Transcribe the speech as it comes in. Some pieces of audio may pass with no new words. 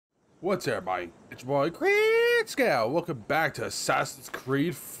What's up, everybody? It's your boy CritScout. Welcome back to Assassin's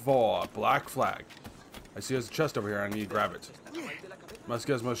Creed 4 Black Flag. I see there's a chest over here. I need to grab it. Must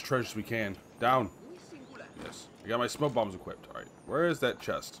get as much treasure as we can. Down. Yes. I got my smoke bombs equipped. Alright. Where is that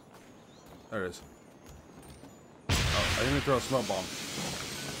chest? There it is. Oh, I didn't throw a smoke bomb.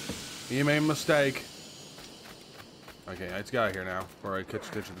 You made a mistake. Okay, let's get out of here now before I catch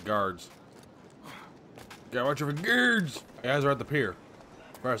attention to the guards. Gotta watch out for guards! The guys are at the pier.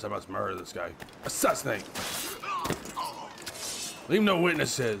 First, I must murder this guy. Assassinate! Leave no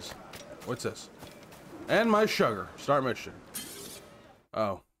witnesses. What's this? And my sugar. Start mission.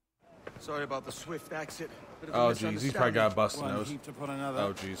 Oh. Sorry about the swift exit. Oh, jeez. He's probably got a busted nose.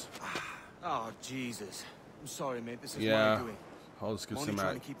 Oh, jeez. Oh, Jesus. I'm sorry, mate. This is what Yeah. I'm doing. I'll just get I'm some only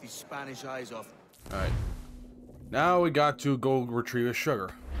trying out. to keep these Spanish eyes off. Alright. Now we got to go retrieve his sugar.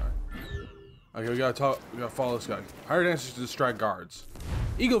 Alright. Okay, we gotta follow this guy. Hired answers to distract guards.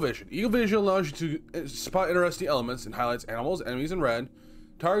 Eagle Vision. Eagle Vision allows you to spot interesting elements and highlights animals, enemies in red,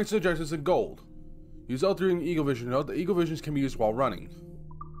 targets and objectives in gold. Use L3 in Eagle Vision. Note that Eagle Visions can be used while running.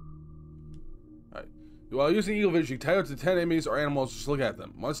 Alright. While using Eagle Vision, you tag up to 10 enemies or animals, just look at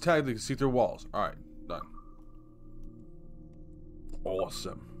them. Once tagged, they can see through walls. Alright, done.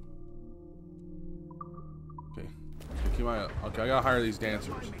 Awesome. Okay. Keep my okay, I gotta hire these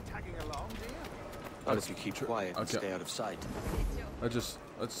dancers. Not if you keep quiet and stay out of sight. Let's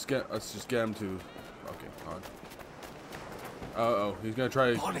just get him to. Okay, on. Uh-oh, he's gonna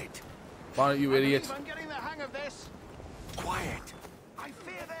try. Bonnet! Bonnet, you idiot! I'm getting the hang of this. Quiet! I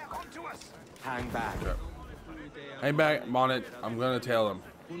fear they're onto us. Hang back. Okay. Hang back, Bonnet. I'm gonna tail them.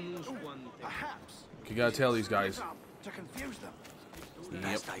 Perhaps. You gotta tail these guys. To confuse them.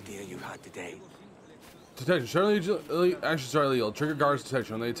 Best idea you had today. Detection. Certainly, actions start illegal. Trigger guards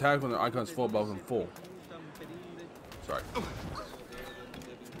detection when they attack when their icon's full above them full. Sorry.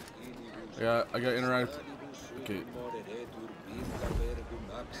 I got interact. Okay.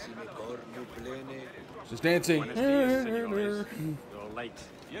 Just dancing. You're late.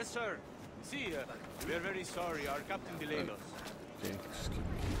 Yes, sir. See, we're very sorry. Our captain delayed us. Okay. Just keep,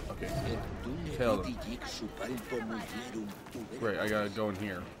 okay. Tail them. Great. I gotta go in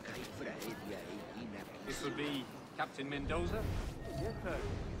here. This will be Captain Mendoza. Yes, sir.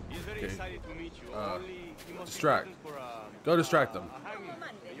 He's very excited to meet you. Only he must distract. be present for Go distract them. a hanging.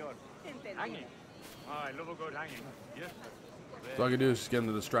 Hanging. I love a good hanging. Yes. So all I can do is just get them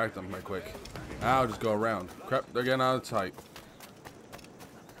to distract them right quick. I'll just go around. Crap, they're getting out of sight.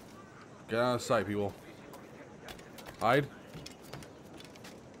 Get out of sight, people. Hide.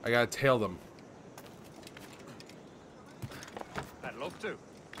 I gotta tail them. I'd love to. You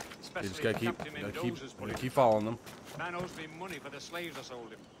Especially just gotta Captain Mendoza's keep following them. Man owes me money for the slaves I sold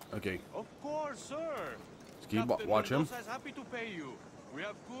him. Okay. Of course, sir. Just keep Captain watch him. Mendoza is happy to pay you. We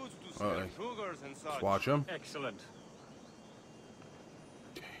have goods to sell, Okay. sugars and such. Just watch him. Excellent.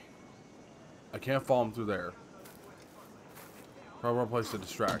 I can't follow them through there. Probably one place to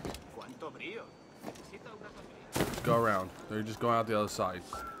distract. Just go around. They're just going out the other side.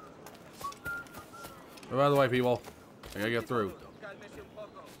 Move out of the way, people. I gotta get through.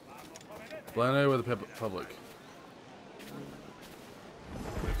 Blend in with the public.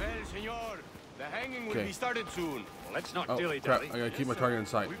 Well, senor, the hanging will be started soon. Let's not Oh, dilly crap. dally. I gotta keep my target in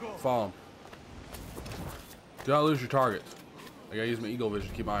sight. Follow him. Do not lose your target. I gotta use my eagle vision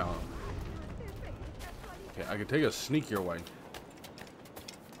to keep my eye on him. Okay, I can take a sneakier way.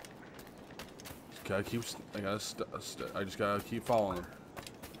 Just gotta keep. I just gotta keep following him.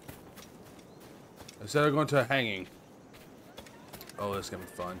 Instead of going to a hanging. Oh, this is gonna be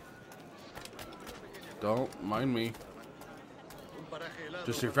fun. Don't mind me.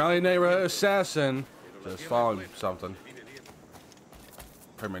 Just your friendly neighborhood assassin. Just following something.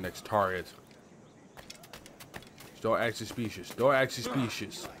 Probably my next target. Just don't act suspicious. Don't act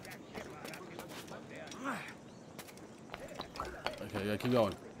suspicious. Okay, yeah, keep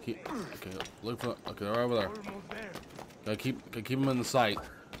going. Okay, look for. Okay, they're over there. Gotta keep them in the sight.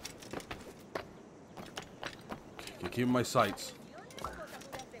 Okay, keep in my sights.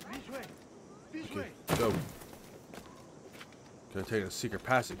 Okay, go. Gonna take a secret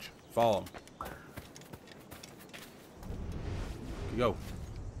passage. Follow them. Okay, go.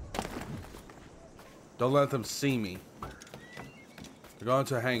 Don't let them see me. They're going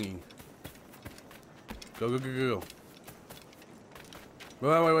to hanging. Go, go, go, go,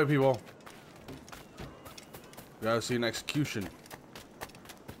 go. Wait, people. We gotta see an execution.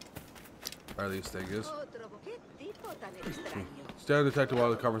 Where these things is. Okay. Stay undetected while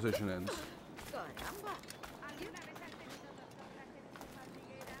the conversation ends.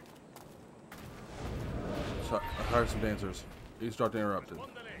 So, I hired some dancers. You start to interrupt it.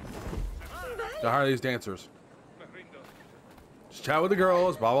 Gotta hire these dancers. Just chat with the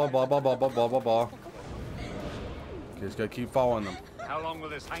girls. Blah blah blah blah blah blah blah blah blah. Okay, just gotta keep following them. How long will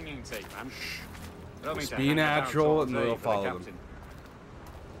this hanging take, man? Just be natural and they'll follow them.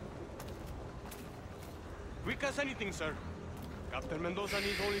 Quick as anything, sir. Captain Mendoza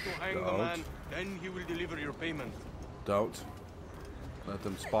needs only to hang the man, then he will deliver your payment. Don't let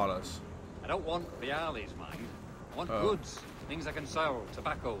them spot us. I don't want Bialys, mind. I want goods. Things I can sell.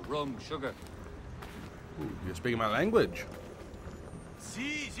 Tobacco, rum, sugar. Ooh, you're speaking my language.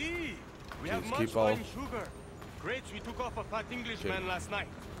 See. We Okay, have just much keep all- fine sugar. Crates we took off a fat Englishman last night.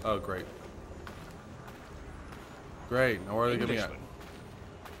 Oh, great. Great. Now where are they gonna be at?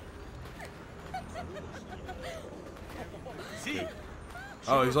 See?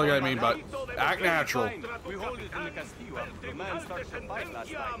 Oh, he's looking at me, but act natural. We hold it in the Castillo after the man started to fight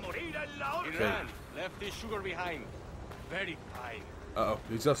last night. He ran, left his sugar behind. Very fine. Uh-oh.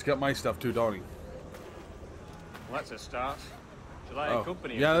 He's just got my stuff too, don't he? Well, that's a start. Shall I Oh.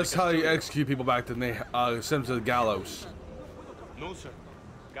 accompany him Yeah, to the that's how you Castillo? execute people back then. They send them to the gallows. No, sir.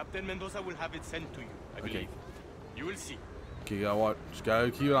 Captain Mendoza will have it sent to you, I believe. You will see. Okay, you gotta watch. Just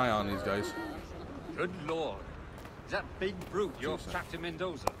gotta keep an eye on these guys. Good lord. Is that big brute your Captain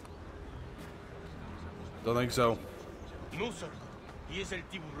Mendoza? Don't think so. No, sir. He is El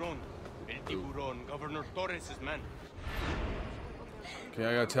Tiburon. El Tiburon, Governor Torres' man. Okay,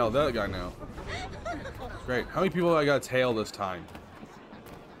 I gotta tail that guy now. Great. How many people I gotta tail this time?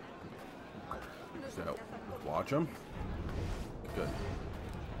 So, watch them. Good.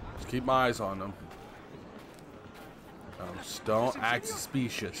 Just keep my eyes on them. Just don't act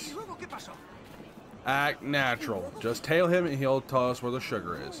suspicious. Act natural. Just tail him and he'll tell us where the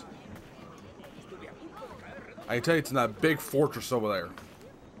sugar is. I can tell you it's in that big fortress over there.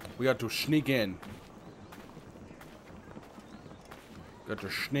 We got to sneak in. Got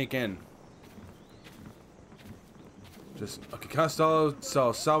to sneak in. Just okay, Castello,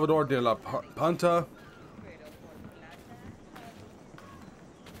 Salvador de la Punta.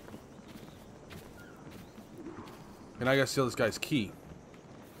 And I gotta steal this guy's key.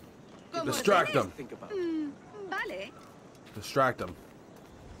 Distract him. Vale. Distract him.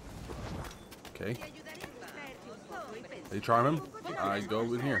 Okay. They charm him. I go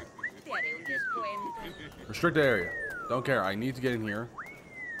in here. Te haré un descuento. Restricted area. Don't care. I need to get in here.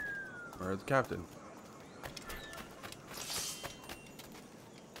 Where's the captain?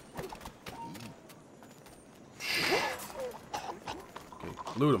 Okay,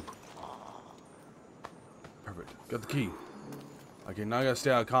 loot him. Perfect. Got the key. Okay, now I gotta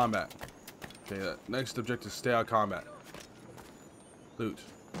stay out of combat. Okay, next objective is stay out of combat. Loot.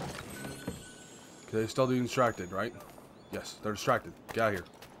 Okay, they're still being distracted, right? Yes, they're distracted. Get out of here.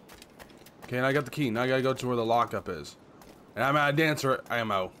 Okay, and I got the key. Now I gotta go to where the lockup is. And I'm out of dancer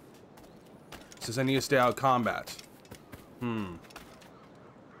ammo. It says I need to stay out of combat.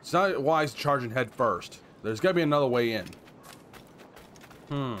 It's not wise charging head first. There's gotta be another way in.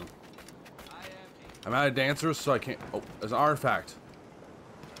 I'm out of dancers, so I can't. Oh, there's an artifact.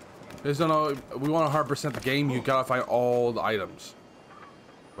 There's no. We want to 100% the game. You gotta find all the items.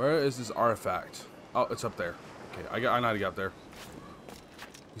 Where is this artifact? Oh, it's up there. Okay, I know how to get up there.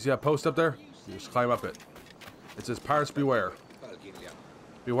 You see that post up there? You just climb up it. It says "Pirates beware."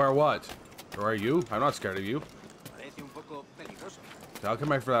 Beware what? Beware you? I'm not scared of you. Okay, I'll come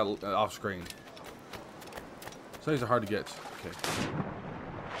back for that off screen. Some things are hard to get. Okay.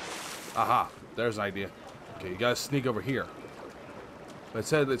 Aha. There's an idea. Okay, you gotta sneak over here. But it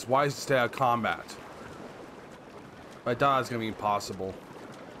said it's wise to stay out of combat. But I doubt it's gonna be impossible.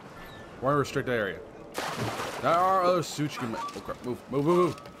 We're in a restricted area. There are other suits you can. Oh crap!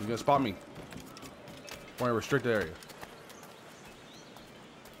 Move! You're gonna spot me. We're in a restricted area.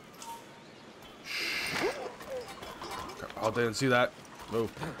 Oh, they didn't see that.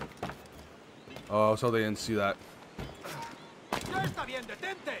 Move. Oh, so they didn't see that.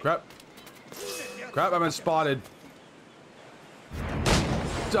 Crap. Crap, I've been spotted.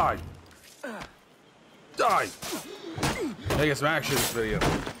 Die. Die. I get some action in this video.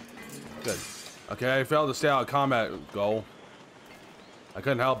 Good. Okay, I failed to stay out of combat goal. I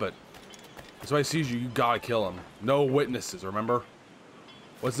couldn't help it. If somebody sees you, you gotta kill him. No witnesses, remember?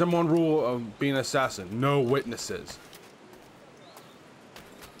 What's the number one rule of being an assassin? No witnesses.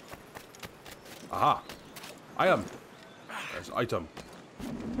 Aha. Item. There's an item.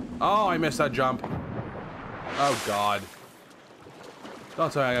 Oh, I missed that jump. Oh, God.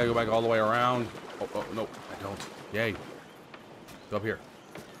 Don't tell me I gotta go back all the way around. Oh, no, I don't. Yay. Go up here.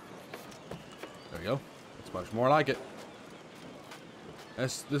 There we go. That's much more like it.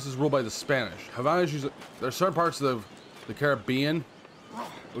 This is ruled by the Spanish. Havanas use. There's certain parts of the Caribbean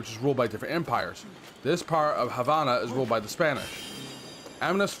which is ruled by different empires. This part of Havana is ruled by the Spanish.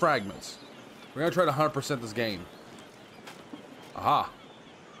 Ammonist fragments. We're gonna try to 100% this game. Aha.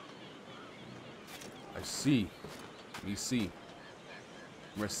 I see. We see.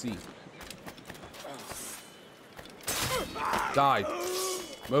 Merci. Die.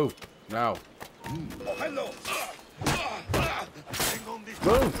 Move. Now.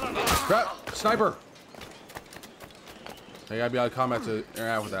 Move. Crap. Sniper. I gotta be out of combat to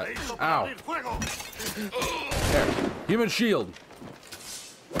interact with that. Ow. There. Human shield.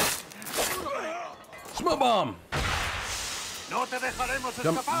 Smoke bomb.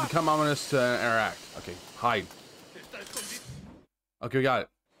 Become ominous to interact. Okay. Hide. Okay, we got it.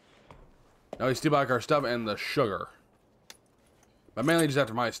 Now we steal back our stuff and the sugar. But mainly just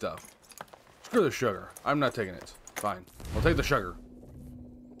after my stuff. Screw the sugar. I'm not taking it. Fine. We'll take the sugar.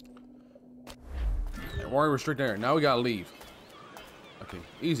 Warning restrict area. Now we gotta leave. Okay,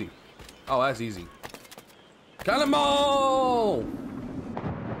 easy. Oh, that's easy. Cannonball!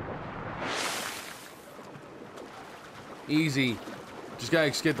 Easy. Just gotta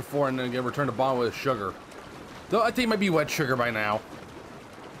escape the fort and then get returned to Bonnet with sugar. Though I think it might be wet sugar by now.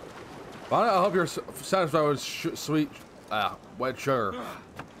 Bonnet, I hope you're satisfied with sweet, wet sugar.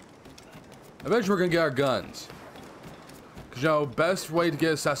 Eventually we're gonna get our guns. Cause you know, best way to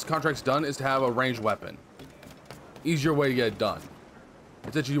get assassin contracts done is to have a ranged weapon. Easier way to get it done.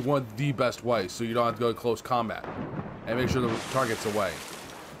 It's actually one of the best ways, so you don't have to go to close combat. And make sure the target's away.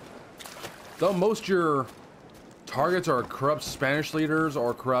 Though most of your targets are corrupt Spanish leaders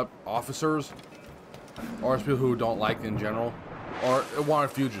or corrupt officers, or people who don't like in general, or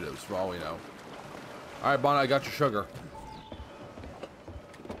wanted fugitives, for all we know. Alright, Bonnet, I got your sugar.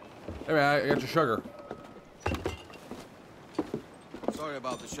 Hey man, I got your sugar. Sorry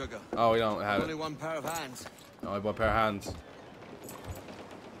about the sugar. Oh, we don't have Only it. one pair of hands. Only one pair of hands.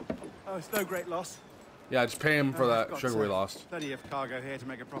 Oh, it's no great loss. Yeah, just pay him for I've that got sugar we lost. Plenty of cargo here to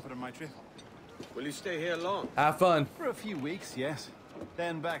make a profit on my trip. Will you stay here long? Have fun. For a few weeks, yes.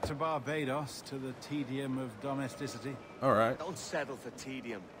 Then back to Barbados to the tedium of domesticity. Alright. Don't settle for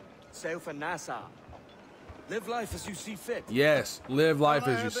tedium. Sail for Nassau. Live life as you see fit. Yes, live life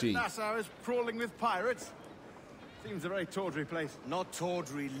I as you heard that see. Nassau is crawling with pirates. Seems a very tawdry place. Not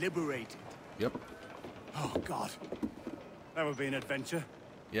tawdry, liberated. Yep. Oh, God. That would be an adventure.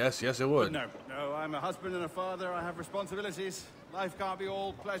 Yes, yes, it But would. no, I'm a husband and a father. I have responsibilities. Life can't be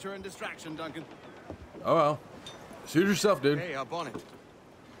all pleasure and distraction, Duncan. Oh well. Suit yourself, dude. Hey, our Bonnet.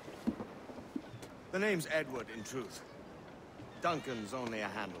 The name's Edward, in truth. Duncan's only a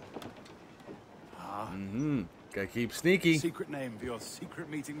handle. Mm-hmm. Gotta keep sneaky. Secret name for your secret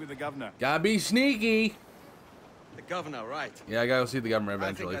meeting with the governor. Gotta be sneaky. The governor, right? Yeah, I gotta go see the government I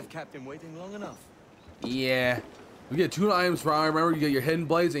eventually. think I've kept him waiting long enough. Yeah. We get 2 items for iron. Remember, you get your hidden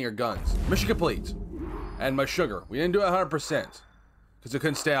blades and your guns. Mission complete. And my sugar. We didn't do it 100%. Because it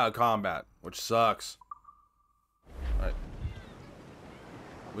couldn't stay out of combat. Which sucks. Alright.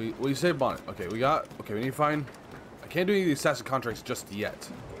 We saved Bonnet. Okay, we need to find... I can't do any of the assassin contracts just yet.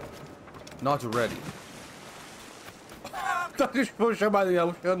 Not ready. Don't just push up by the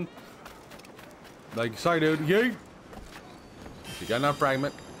ocean. Like, sorry dude. Yay! You got enough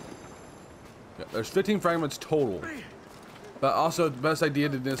fragment. Yeah, there's 15 fragments total. But also, the best idea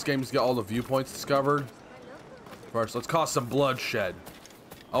in this game is to get all the viewpoints discovered. First, let's cause some bloodshed.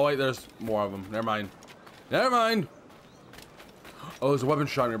 Oh wait, there's more of them. Never mind. Never mind! Oh, there's a weapon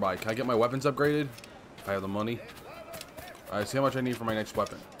shop nearby. Can I get my weapons upgraded? If I have the money. Alright, see how much I need for my next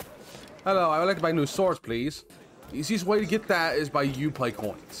weapon. Hello, I would like to buy new swords, please. The easiest way to get that is by Uplay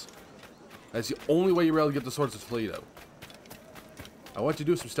coins. That's the only way you're able to get the swords of Toledo. I want to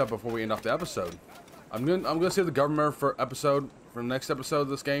do some stuff before we end off the episode. I'm gonna save the government for the next episode of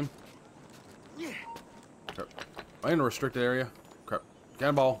this game. Crap. Am I in a restricted area? Crap.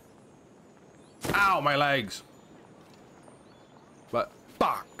 Cannonball. Ow, my legs. But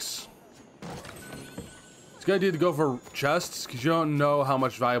box. It's a good idea to go for chests because you don't know how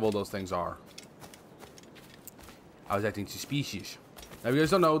much valuable those things are. I was acting suspicious. Now, if you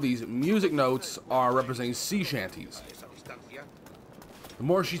guys don't know, these music notes are representing sea shanties. The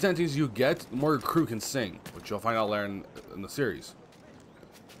more sea shanties you get, the more your crew can sing, which you'll find out later in the series.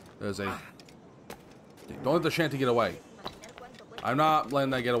 There's a... Don't let the shanty get away. I'm not letting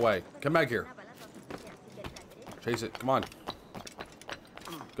that get away. Come back here. Chase it. Come on.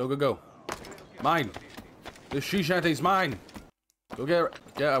 Go, go, go. Mine. This sea shanty's mine. Go get it.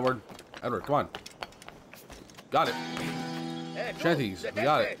 Get Edward. Edward, come on. Got it. Shanties. We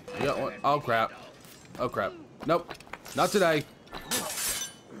got it. We got one. Oh, crap. Oh, crap. Nope. Not today.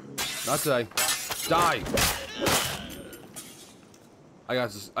 Not today. Die.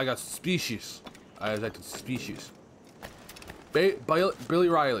 I got species. I detected species. Billy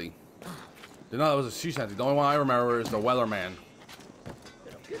Riley. Didn't know that was a sea shanty. The only one I remember is the Weatherman.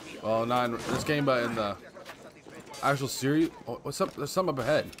 Well, not in this game, but in the actual series. Oh, what's up? There's something up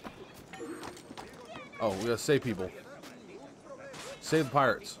ahead. Oh, we gotta save people. Save the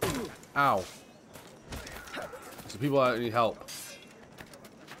pirates. Ow. There's people that need help.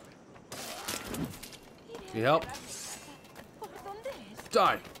 Need help?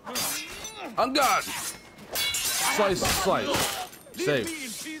 Die! On God! Slice, slice.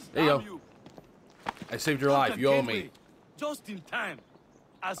 Save. There you go. I saved your life. You owe me. Just in time.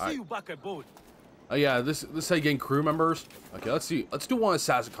 I'll see you back aboard. Oh yeah, this how you gain crew members. Okay, let's see. Let's do one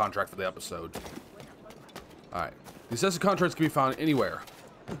assassin contract for the episode. All right, the assassin contracts can be found anywhere.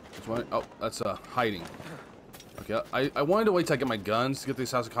 Oh, that's hiding. Okay, I wanted to wait till I get my guns to get the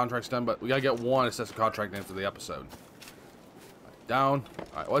assassin contracts done, but we gotta get one assassin contract in for the episode. Down.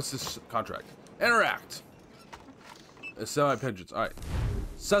 All right, what's this contract? Interact. It's semi-pigeons. All right,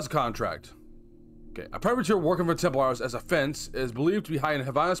 assassin contract. Okay, a privateer working for Templars as a fence is believed to be hiding in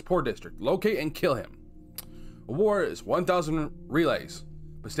Havana's Poor District. Locate and kill him. Reward is 1,000 relays.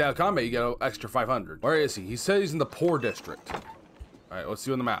 But stay out of combat, you get an extra 500. Where is he? He says he's in the Poor District. Alright, let's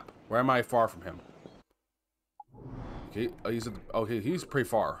see on the map. Where am I far from him? Okay, okay, he's pretty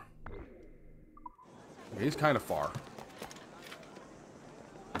far. Okay, he's kind of far.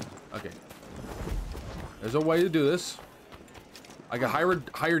 Okay. There's a way to do this. I can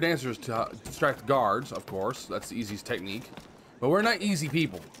hire dancers to distract the guards, of course. That's the easiest technique. But we're not easy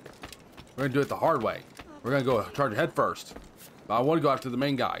people. We're gonna do it the hard way. We're gonna go charge head first. But I want to go after the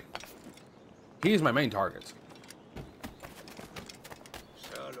main guy. He's my main target.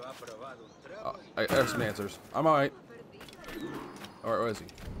 I have some answers. I'm alright. Alright, where is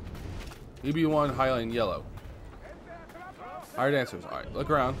he? EB1 highlighting yellow. Hire dancers. Alright, look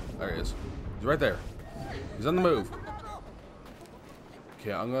around. There he is. He's right there. He's on the move.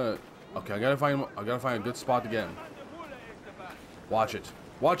 Okay, I gotta find a good spot to get him. Watch it.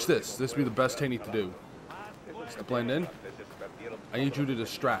 Watch this. This will be the best technique to do. Just to blend in. I need you to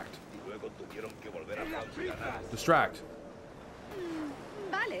distract. Distract.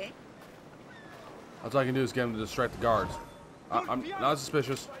 Vale. That's all I can do is get him to distract the guards. I'm not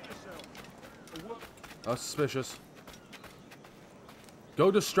suspicious. Not suspicious.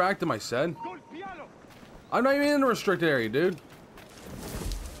 Go distract him, I said. I'm not even in the restricted area, dude.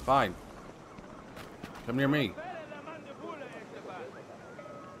 Fine. Come near me.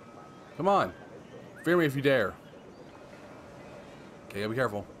 Come on. Fear me if you dare. Okay, be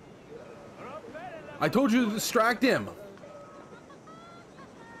careful. I told you to distract him.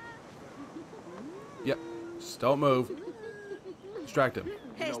 Yep. Just don't move. Distract him.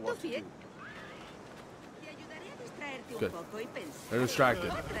 Good. They're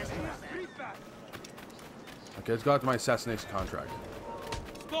distracted. Okay, let's go out to my assassination contract.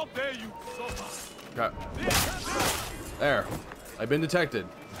 Stop there, you Okay. There. I've been detected.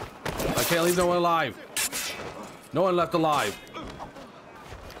 I can't leave no one alive. No one left alive.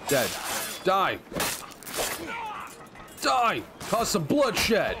 Dead. Die. Die. Cause some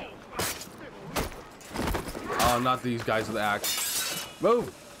bloodshed. Oh, not these guys with the axe.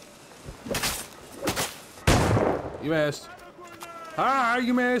 Move. You missed. Ah,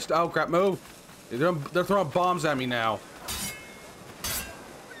 you missed. Oh crap, move. They're throwing bombs at me now.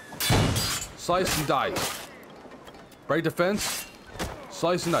 Slice and dice. Break defense.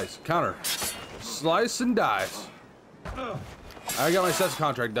 Slice and dice. Counter. Slice and dice. I got my assassin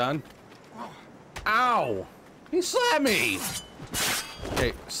contract done. Ow! He slapped me!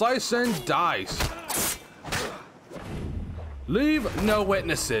 Okay, slice and dice. Leave no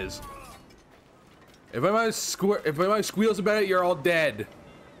witnesses. If anybody squeals about it, you're all dead.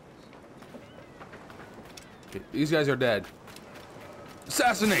 Okay, these guys are dead.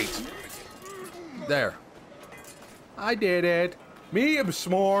 Assassinate! There. I did it. Me, I'm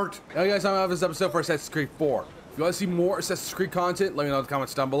smart. Now, guys, I'm out of this episode for Assassin's Creed 4. If you want to see more Assassin's Creed content, let me know in the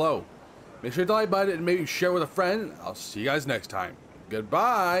comments down below. Make sure to like button and maybe share with a friend. I'll see you guys next time.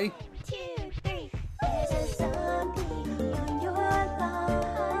 Goodbye.